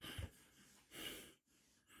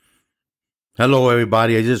Hello,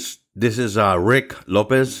 everybody. This is Rick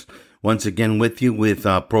Lopez once again with you with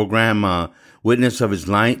program Witness of His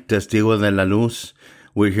Light, Testigo de la Luz.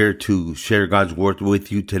 We're here to share God's word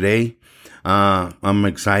with you today. I'm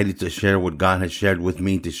excited to share what God has shared with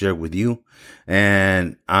me to share with you,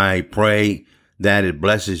 and I pray that it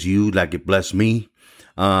blesses you like it blessed me.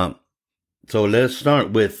 So let's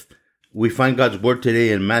start with we find God's word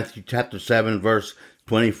today in Matthew chapter 7, verse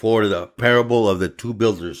 24, the parable of the two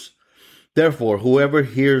builders. Therefore, whoever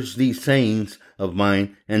hears these sayings of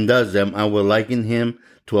mine and does them, I will liken him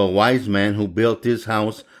to a wise man who built his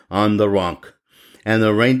house on the rock. And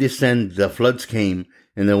the rain descended, the floods came,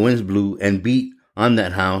 and the winds blew and beat on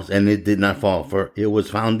that house, and it did not fall, for it was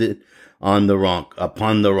founded on the rock,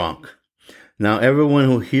 upon the rock. Now everyone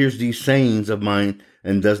who hears these sayings of mine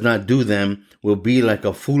and does not do them will be like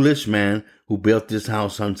a foolish man who built his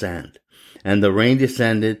house on sand. And the rain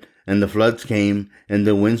descended, and the floods came, and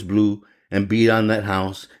the winds blew and beat on that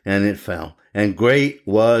house, and it fell. And great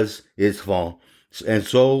was its fall. And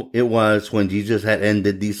so it was when Jesus had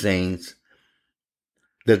ended these sayings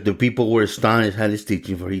that the people were astonished at his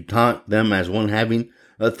teaching, for he taught them as one having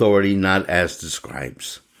authority, not as the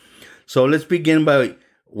scribes. So let's begin by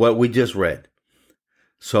what we just read.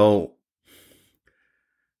 So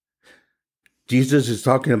Jesus is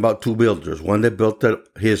talking about two builders, one that built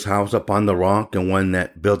his house upon the rock and one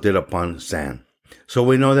that built it upon sand. So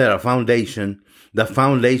we know that the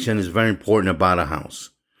foundation is very important about a house,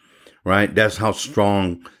 right? That's how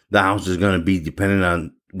strong the house is going to be depending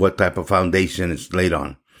on what type of foundation it's laid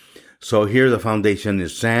on. So here the foundation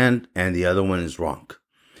is sand and the other one is rock,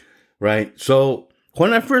 right? So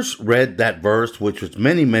when I first read that verse, which was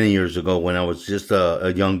many, many years ago when I was just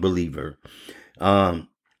a young believer, I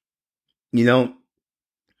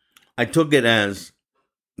took it as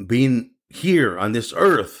being here on this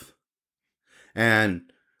earth and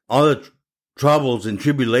all the troubles and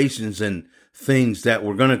tribulations and things that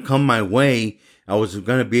were going to come my way, I was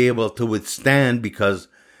going to be able to withstand because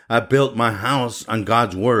I built my house on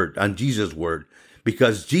God's word, on Jesus' word,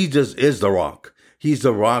 because Jesus is the rock. He's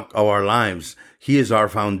the rock of our lives. He is our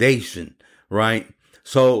foundation, right?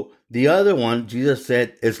 So the other one, Jesus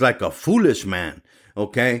said, is like a foolish man,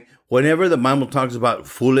 okay? Whenever the Bible talks about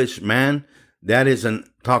foolish man, that isn't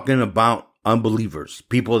talking about unbelievers,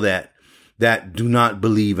 people that do not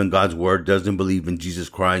believe in God's word, doesn't believe in Jesus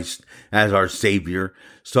Christ as our Savior.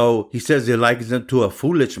 So he says he likens him to a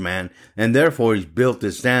foolish man, and therefore he's built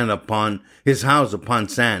his house upon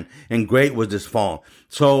sand, and great was his fall.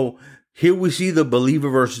 So here we see the believer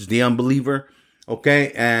versus the unbeliever,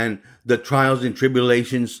 okay? And the trials and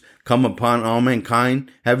tribulations come upon all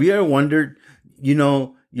mankind. Have you ever wondered,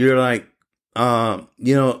 you're like,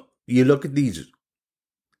 you look at these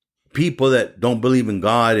people that don't believe in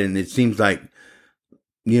God, and it seems like,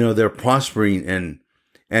 they're prospering, and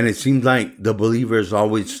it seems like the believer is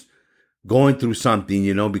always going through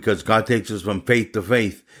something, because God takes us from faith to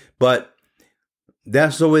faith. But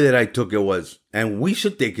that's the way that I took it was, and we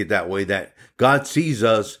should take it that way, that God sees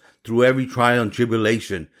us through every trial and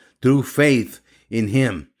tribulation, through faith in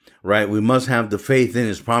Him, right? We must have the faith in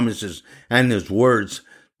His promises and His words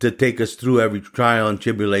to take us through every trial and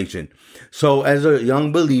tribulation. So as a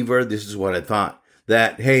young believer, this is what I thought,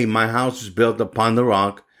 that, hey, my house is built upon the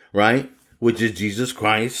rock, right? Which is Jesus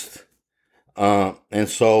Christ. And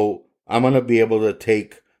so I'm going to be able to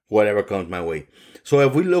take whatever comes my way. So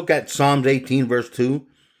if we look at Psalms 18, verse 2,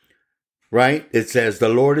 right? It says, the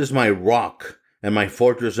Lord is my rock and my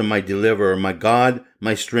fortress and my deliverer, my God,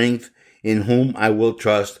 my strength, in whom I will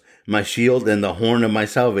trust, my shield and the horn of my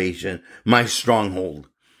salvation, my stronghold.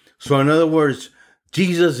 So in other words,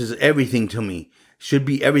 Jesus is everything to me, should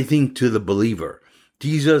be everything to the believer.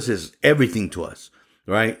 Jesus is everything to us,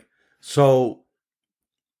 right? So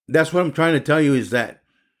that's what I'm trying to tell you, is that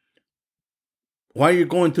while you're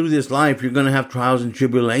going through this life, you're going to have trials and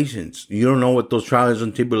tribulations. You don't know what those trials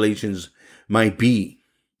and tribulations might be.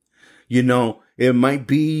 It might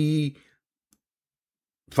be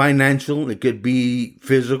financial. It could be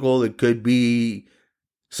physical. It could be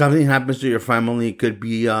something happens to your family. It could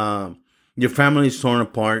be your family's torn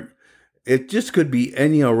apart. It just could be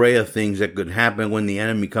any array of things that could happen when the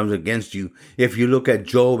enemy comes against you. If you look at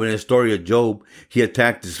Job and the story of Job, he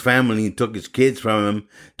attacked his family, he took his kids from him,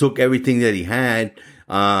 took everything that he had,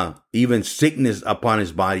 even sickness upon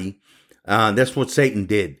his body. That's what Satan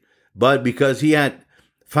did. But because he had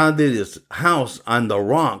founded his house on the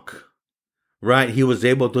rock, right, he was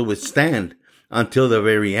able to withstand until the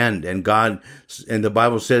very end. And the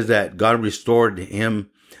Bible says that God restored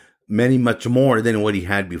him much more than what he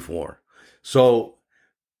had before. So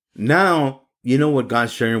now, what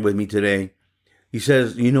God's sharing with me today? He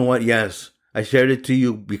says, you know what? Yes, I shared it to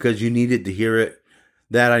you because you needed to hear it,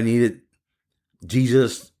 that I needed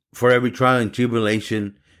Jesus for every trial and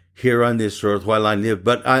tribulation here on this earth while I live.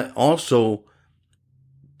 But I also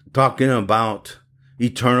talking about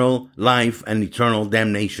eternal life and eternal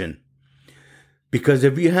damnation. Because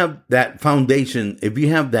if you have that foundation, if you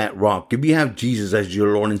have that rock, if you have Jesus as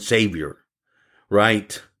your Lord and Savior,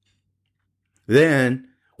 right? Then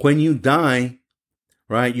when you die,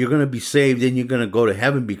 right, you're going to be saved and you're going to go to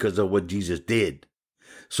heaven because of what Jesus did.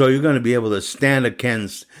 So you're going to be able to stand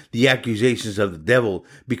against the accusations of the devil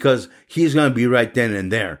because he's going to be right then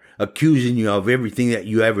and there accusing you of everything that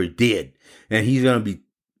you ever did. And he's going to be,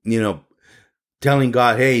 telling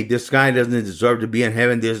God, hey, this guy doesn't deserve to be in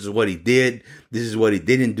heaven. This is what he did. This is what he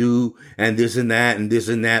didn't do. And this and that and this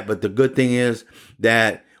and that. But the good thing is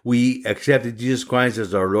that we accepted Jesus Christ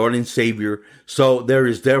as our Lord and Savior. So there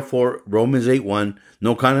is therefore, Romans 8:1,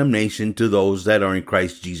 no condemnation to those that are in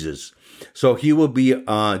Christ Jesus. So he will be,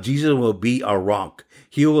 Jesus will be our rock.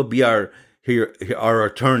 He will be our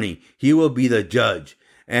attorney. He will be the judge.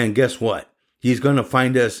 And guess what? He's going to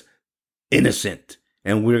find us innocent.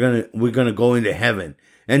 And we're gonna go into heaven,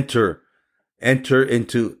 enter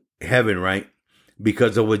into heaven, right?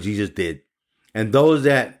 Because of what Jesus did. And those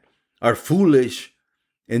that are foolish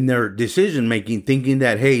in their decision making, thinking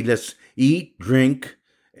that, hey, let's eat, drink,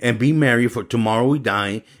 and be merry, for tomorrow we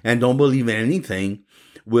die, and don't believe in anything,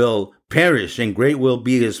 will perish, and great will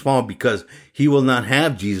be his fall, because he will not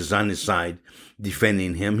have Jesus on his side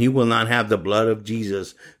defending him. He will not have the blood of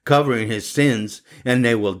Jesus covering his sins, and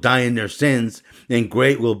they will die in their sins, and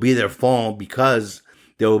great will be their fall, because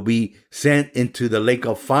they will be sent into the lake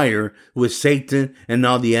of fire with Satan and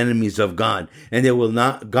all the enemies of God. And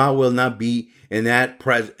God will not be in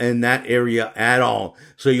that area at all.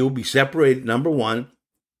 So you'll be separated. Number one,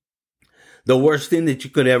 the worst thing that you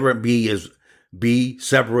could ever be is be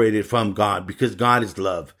separated from God, because God is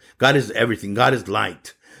love. God is everything. God is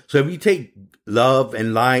light. So if you take love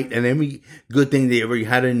and light and every good thing that you ever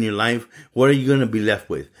had in your life, what are you going to be left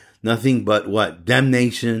with? Nothing but what?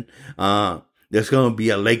 Damnation. There's going to be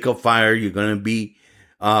a lake of fire. You're going to be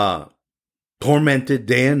tormented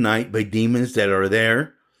day and night by demons that are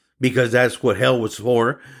there, because that's what hell was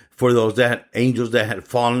for those angels that had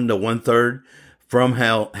fallen to 1/3 from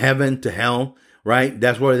heaven to hell, right?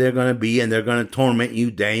 That's where they're going to be, and they're going to torment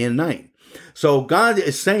you day and night. So God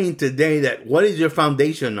is saying today that what is your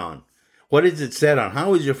foundation on? What is it set on?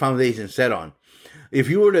 How is your foundation set on? If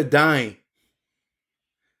you were to die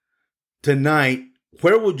tonight,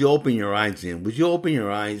 where would you open your eyes in? Would you open your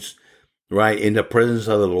eyes, right, in the presence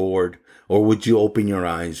of the Lord? Or would you open your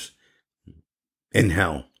eyes in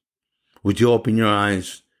hell? Would you open your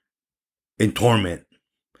eyes in torment?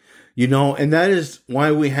 And that is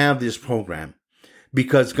why we have this program.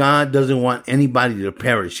 Because God doesn't want anybody to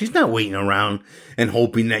perish. He's not waiting around and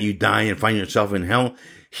hoping that you die and find yourself in hell.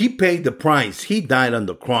 He paid the price. He died on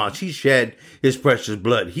the cross. He shed his precious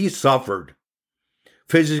blood. He suffered.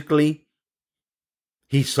 Physically,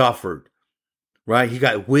 he suffered. Right? He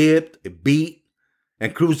got whipped, beat,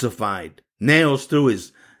 and crucified. Nails through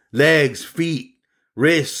his legs, feet,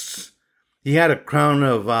 wrists. He had a crown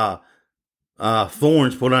of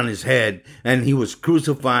thorns put on his head, and he was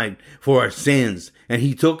crucified for our sins, and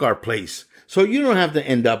he took our place. So you don't have to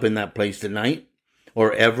end up in that place tonight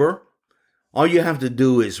or ever. All you have to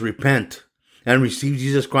do is repent and receive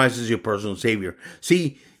Jesus Christ as your personal Savior.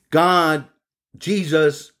 See, God,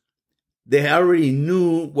 Jesus, they already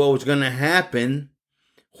knew what was going to happen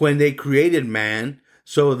when they created man.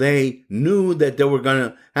 So they knew that they were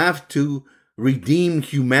going to have to redeem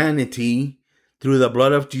humanity through the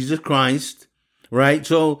blood of Jesus Christ, right?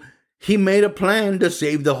 So he made a plan to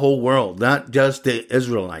save the whole world, not just the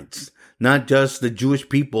Israelites, not just the Jewish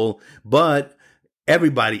people, but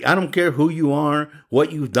everybody. I don't care who you are,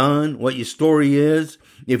 what you've done, what your story is.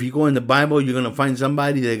 If you go in the Bible, you're going to find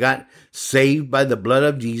somebody that got saved by the blood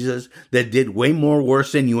of Jesus that did way more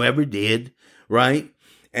worse than you ever did, right?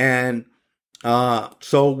 And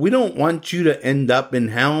so we don't want you to end up in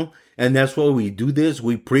hell. And that's why we do this.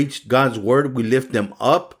 We preach God's word. We lift them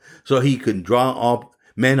up so he can draw up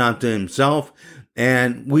men unto himself.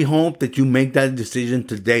 And we hope that you make that decision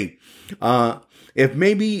today. If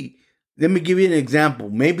maybe, let me give you an example.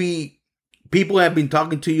 Maybe people have been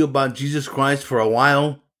talking to you about Jesus Christ for a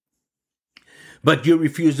while, but you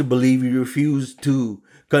refuse to believe, you refuse to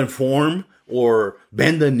conform or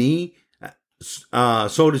bend the knee,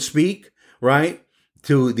 so to speak, right,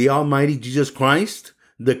 to the Almighty Jesus Christ,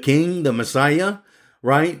 the King, the Messiah,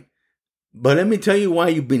 right? But let me tell you why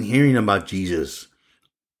you've been hearing about Jesus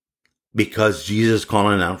because Jesus is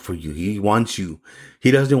calling out for you. He wants you.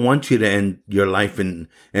 He doesn't want you to end your life and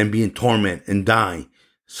be in torment and die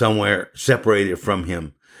somewhere separated from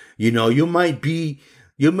him. You know, you might be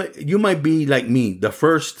like me, the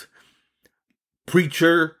first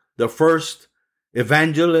preacher, the first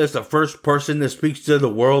evangelist, the first person that speaks to the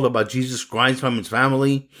world about Jesus Christ from his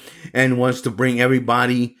family and wants to bring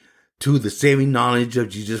everybody to the saving knowledge of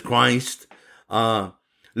Jesus Christ. Let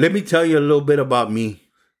me tell you a little bit about me.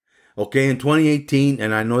 Okay, in 2018,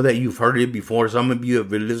 and I know that you've heard it before, some of you have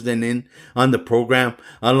been listening in on the program,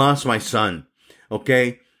 I lost my son.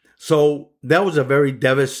 Okay, so that was a very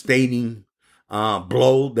devastating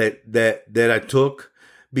blow that I took,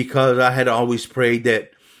 because I had always prayed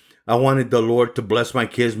that I wanted the Lord to bless my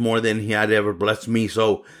kids more than he had ever blessed me.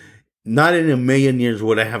 So not in a million years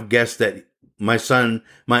would I have guessed that my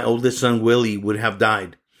oldest son, Willie, would have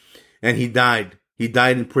died. And he died. He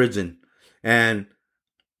died in prison. And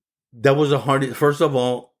that was first of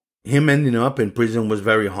all, him ending up in prison was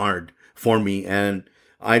very hard for me. And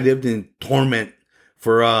I lived in torment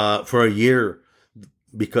for a year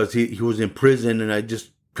because he was in prison, and I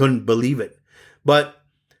just couldn't believe it. But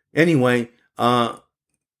anyway,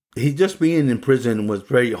 he just being in prison was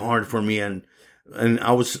very hard for me, and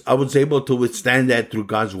I was able to withstand that through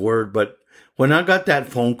God's word. But when I got that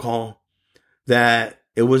phone call that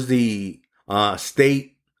it was the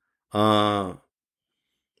state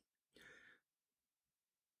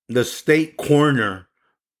coroner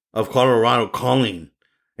of Colorado calling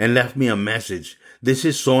and left me a message. This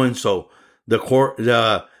is so and so,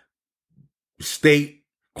 the state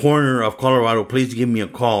coroner of Colorado. Please give me a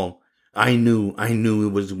call. I knew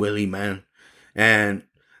it was Willie, man. And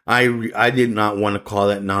I did not want to call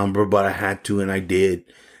that number, but I had to, and I did.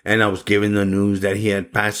 And I was given the news that he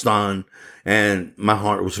had passed on, and my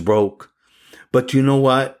heart was broke. But you know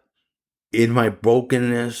what? In my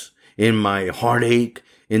brokenness, in my heartache,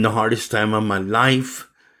 in the hardest time of my life,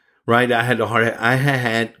 right? I had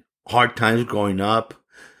hard times growing up.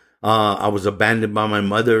 I was abandoned by my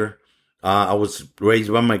mother. I was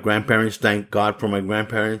raised by my grandparents. Thank God for my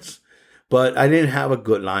grandparents. But I didn't have a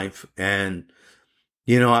good life. And,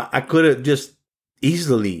 you know, I could have just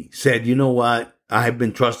easily said, you know what? I have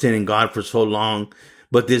been trusting in God for so long,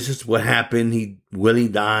 but this is what happened. Willie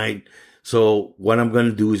died. So what I'm going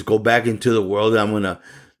to do is go back into the world. I'm going to,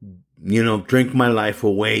 you know, drink my life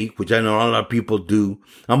away, which I know a lot of people do.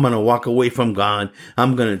 I'm going to walk away from God.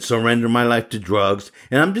 I'm going to surrender my life to drugs.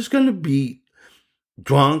 And I'm just going to be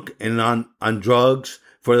drunk and on drugs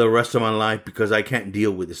for the rest of my life because I can't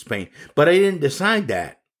deal with this pain. But I didn't decide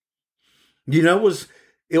that. You know,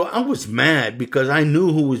 I was mad because I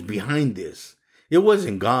knew who was behind this. It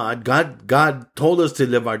wasn't God. God told us to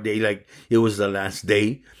live our day like it was the last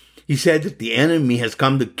day. He said that the enemy has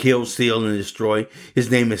come to kill, steal, and destroy.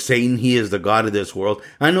 His name is Satan. He is the God of this world.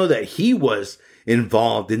 I know that he was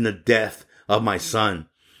involved in the death of my son,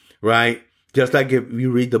 right? Just like if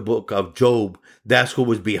you read the book of Job, that's who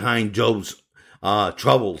was behind Job's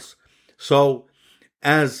troubles. So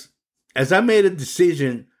as I made a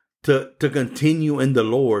decision to continue in the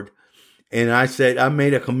Lord, and I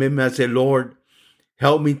made a commitment. I said, Lord,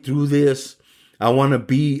 help me through this. I want to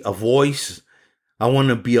be a voice. I want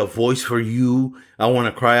to be a voice for you. I want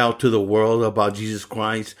to cry out to the world about Jesus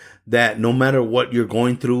Christ, that no matter what you're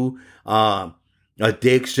going through,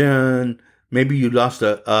 addiction, maybe you lost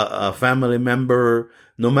a family member,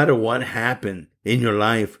 no matter what happened in your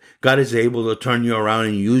life, God is able to turn you around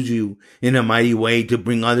and use you in a mighty way to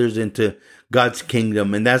bring others into God's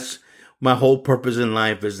kingdom. And that's my whole purpose in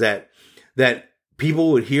life, is that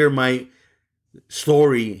people would hear my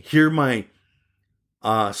story, hear my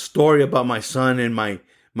story about my son and my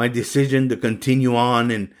decision to continue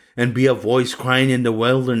on and be a voice crying in the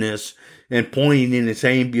wilderness and pointing in and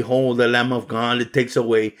saying, behold, the Lamb of God that takes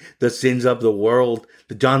away the sins of the world.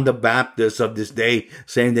 The John the Baptist of this day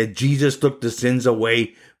saying that Jesus took the sins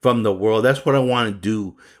away from the world. That's what I want to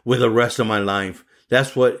do with the rest of my life.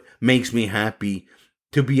 That's what makes me happy,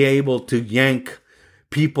 to be able to yank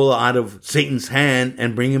people out of Satan's hand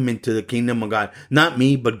and bring them into the kingdom of God. Not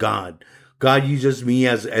me, but God. God uses me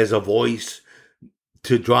as a voice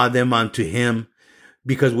to draw them onto him,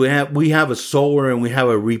 because we have a sower and we have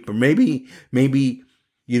a reaper. Maybe,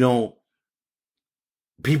 you know,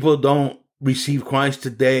 people don't receive Christ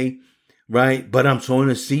today, right? But I'm sowing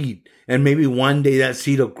a seed, and maybe one day that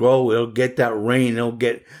seed will grow. It'll get that rain. It'll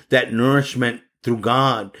get that nourishment through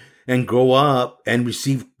God and grow up and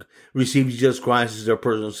receive Jesus Christ as their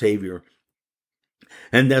personal Savior.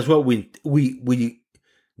 And that's what we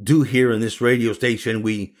do here in this radio station.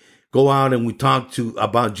 We go out and we talk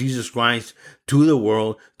about Jesus Christ to the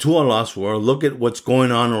world, to a lost world. Look at what's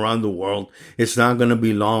going on around the world. It's not going to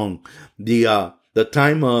be long. The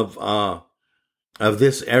time of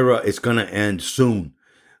this era is going to end soon.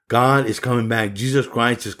 God is coming back. Jesus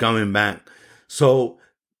Christ is coming back. So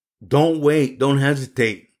don't wait. Don't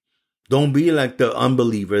hesitate. Don't be like the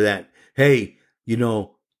unbeliever that, hey,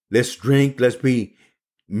 let's drink. Let's be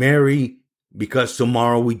merry because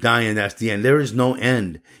tomorrow we die and that's the end. There is no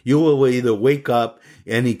end. You will either wake up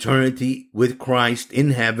in eternity with Christ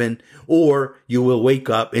in heaven, or you will wake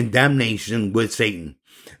up in damnation with Satan.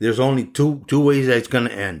 There's only two ways that it's going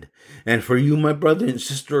to end. And for you, my brother and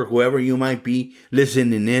sister, whoever you might be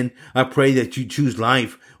listening in, I pray that you choose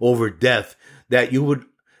life over death, that you would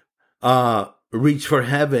reach for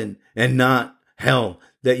heaven and not hell,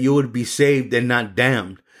 that you would be saved and not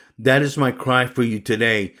damned. That is my cry for you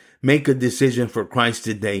today. Make a decision for Christ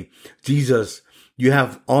today. Jesus, you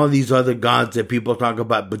have all these other gods that people talk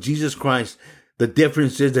about, but Jesus Christ, the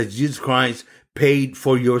difference is that Jesus Christ paid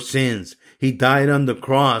for your sins. He died on the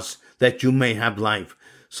cross that you may have life.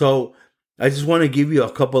 So I just want to give you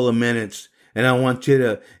a couple of minutes, and I want you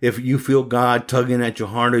to, if you feel God tugging at your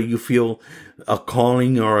heart, or you feel a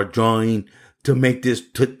calling or a drawing to make this,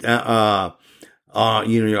 your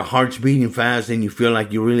heart's beating fast, and you feel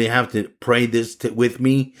like you really have to pray this with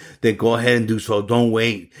me, then go ahead and do so. Don't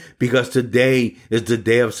wait, because today is the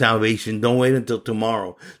day of salvation. Don't wait until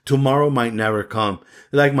tomorrow. Tomorrow might never come.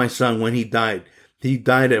 Like my son, when he died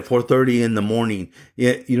at 4:30 in the morning.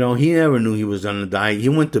 He never knew he was going to die. He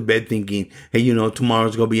went to bed thinking, hey,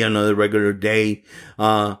 tomorrow's going to be another regular day.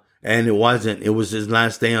 And it wasn't. It was his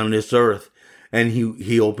last day on this earth. And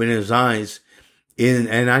he opened his eyes.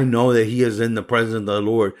 And I know that he is in the presence of the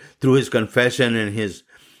Lord through his confession and his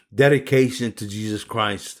dedication to Jesus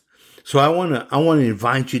Christ. So I want to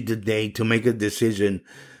invite you today to make a decision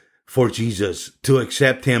for Jesus, to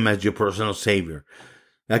accept him as your personal Savior.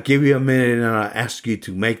 I'll give you a minute and I'll ask you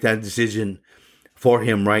to make that decision for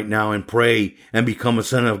him right now and pray and become a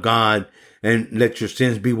son of God and let your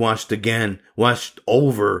sins be washed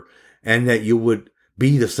over, and that you would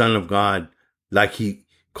be the son of God like he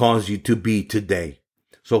calls you to be today.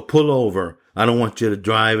 So pull over. I don't want you to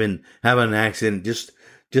drive and have an accident. Just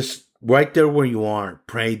right there where you are,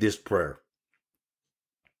 pray this prayer.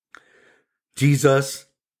 Jesus,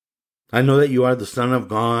 I know that you are the Son of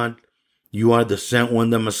God. You are the sent one,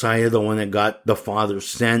 the Messiah, the one that God the Father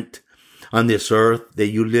sent on this earth, that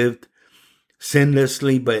you lived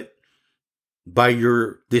sinlessly, but by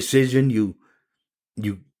your decision, you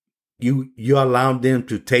allowed them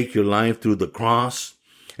to take your life through the cross,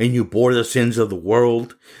 and you bore the sins of the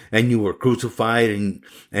world, and you were crucified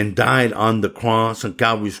and died on the cross on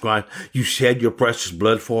Calvary's cross. You shed your precious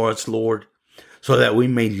blood for us, Lord, so that we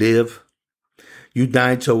may live. You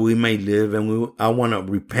died so we may live, and I want to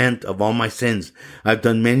repent of all my sins. I've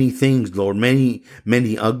done many things, Lord, many,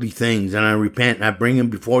 many ugly things, and I repent, and I bring them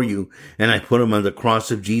before you, and I put them on the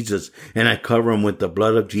cross of Jesus, and I cover them with the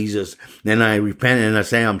blood of Jesus, and I repent, and I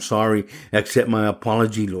say, I'm sorry, accept my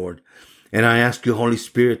apology, Lord. And I ask you, Holy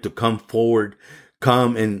Spirit, to come forward,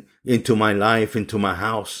 come into my life, into my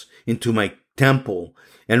house, into my temple,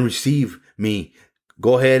 and receive me.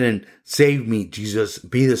 Go ahead and save me, Jesus.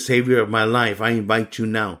 Be the Savior of my life. I invite you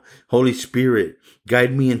now. Holy Spirit,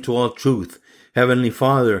 guide me into all truth. Heavenly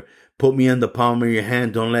Father, put me in the palm of your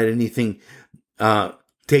hand. Don't let anything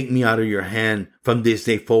take me out of your hand. From this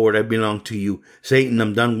day forward, I belong to you. Satan,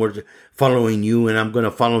 I'm done with following you, and I'm going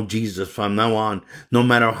to follow Jesus from now on, no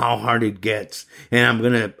matter how hard it gets. And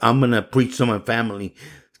I'm going to preach to my family.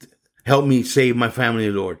 Help me save my family,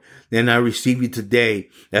 Lord. And I receive you today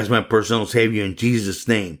as my personal Savior. In Jesus'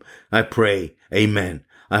 name, I pray. Amen.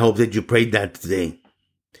 I hope that you prayed that today.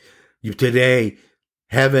 Today,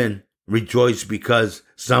 heaven rejoiced because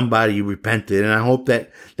somebody repented. And I hope that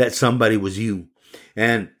somebody was you.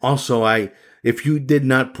 And also, if you did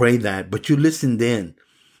not pray that, but you listened in,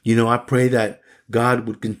 I pray that God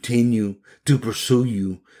would continue to pursue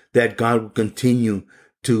you, that God would continue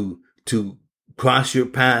to cross your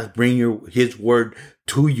path, bring his word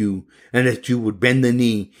to you, and that you would bend the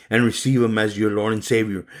knee and receive him as your Lord and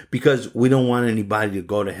Savior, because we don't want anybody to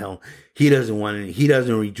go to hell. He doesn't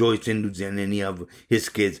rejoice in losing any of his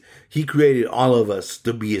kids. He created all of us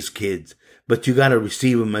to be his kids, but you got to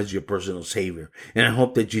receive him as your personal Savior. And I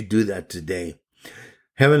hope that you do that today.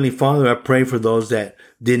 Heavenly Father, I pray for those that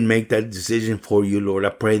didn't make that decision for you, Lord. I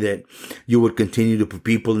pray that you would continue to put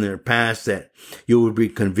people in their past, that you would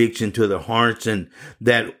bring conviction to their hearts, and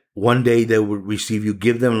that one day they will receive you.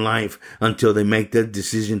 Give them life until they make that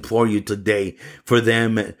decision for you today, for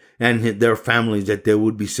them and their families, that they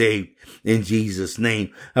would be saved in Jesus'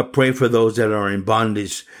 name. I pray for those that are in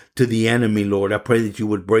bondage to the enemy, Lord. I pray that you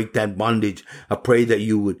would break that bondage. I pray that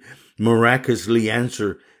you would miraculously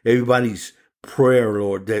answer everybody's prayer,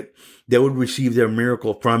 Lord, that they would receive their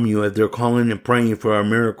miracle from you as they're calling and praying for a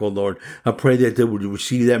miracle, Lord. I pray that they would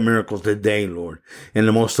receive that miracle today, Lord.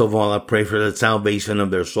 And most of all, I pray for the salvation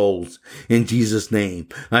of their souls. In Jesus' name,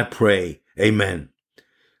 I pray. Amen.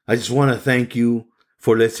 I just want to thank you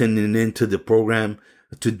for listening into the program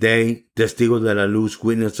today, Testigo de la Luz,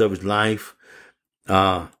 Witness of His Life.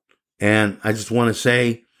 And I just want to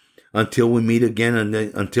say, until we meet again and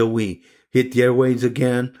until we hit the airwaves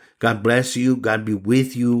again, God bless you. God be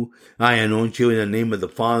with you. I anoint you in the name of the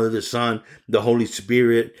Father, the Son, the Holy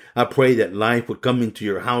Spirit. I pray that life would come into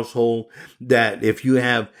your household, that if you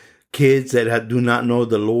have kids that do not know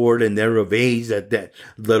the Lord and they're of age, that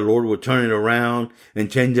the Lord will turn it around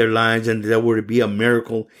and change their lives, and there would be a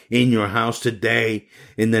miracle in your house today.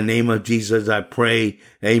 In the name of Jesus, I pray.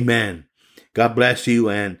 Amen. God bless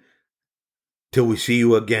you, and till we see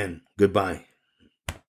you again, goodbye.